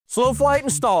Slow flight and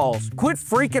stalls. Quit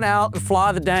freaking out and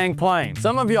fly the dang plane.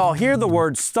 Some of y'all hear the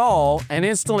word stall and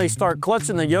instantly start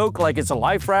clutching the yoke like it's a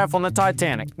life raft on the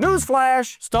Titanic.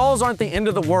 Newsflash! Stalls aren't the end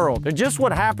of the world. They're just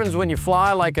what happens when you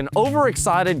fly like an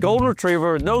overexcited golden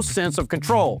retriever with no sense of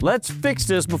control. Let's fix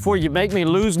this before you make me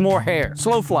lose more hair.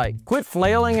 Slow flight. Quit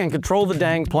flailing and control the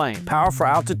dang plane. Power for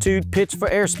altitude, pitch for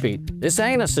airspeed. This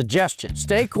ain't a suggestion.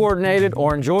 Stay coordinated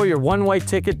or enjoy your one-way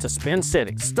ticket to Spin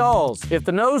City. Stalls. If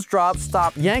the nose drops,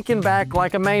 stop yanking back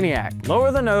like a maniac.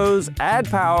 Lower the nose, add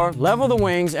power, level the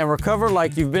wings, and recover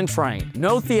like you've been trained.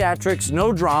 No theatrics,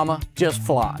 no drama, just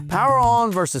fly. Power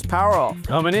on versus power off.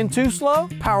 Coming in too slow?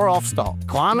 Power off stall.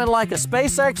 Climbing like a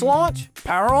SpaceX launch?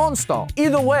 Power on stall.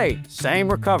 Either way, same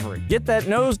recovery. Get that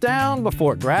nose down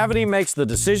before gravity makes the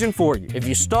decision for you. If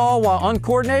you stall while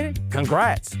uncoordinated,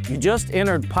 congrats. You just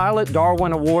entered Pilot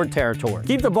Darwin Award territory.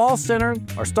 Keep the ball centered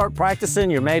or start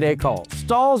practicing your Mayday calls.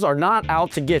 Stalls are not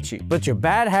out to get you, but your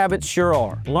bad habits sure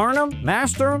are. Learn them,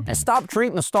 master them, and stop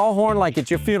treating the stall horn like it's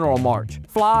your funeral march.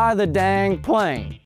 Fly the dang plane.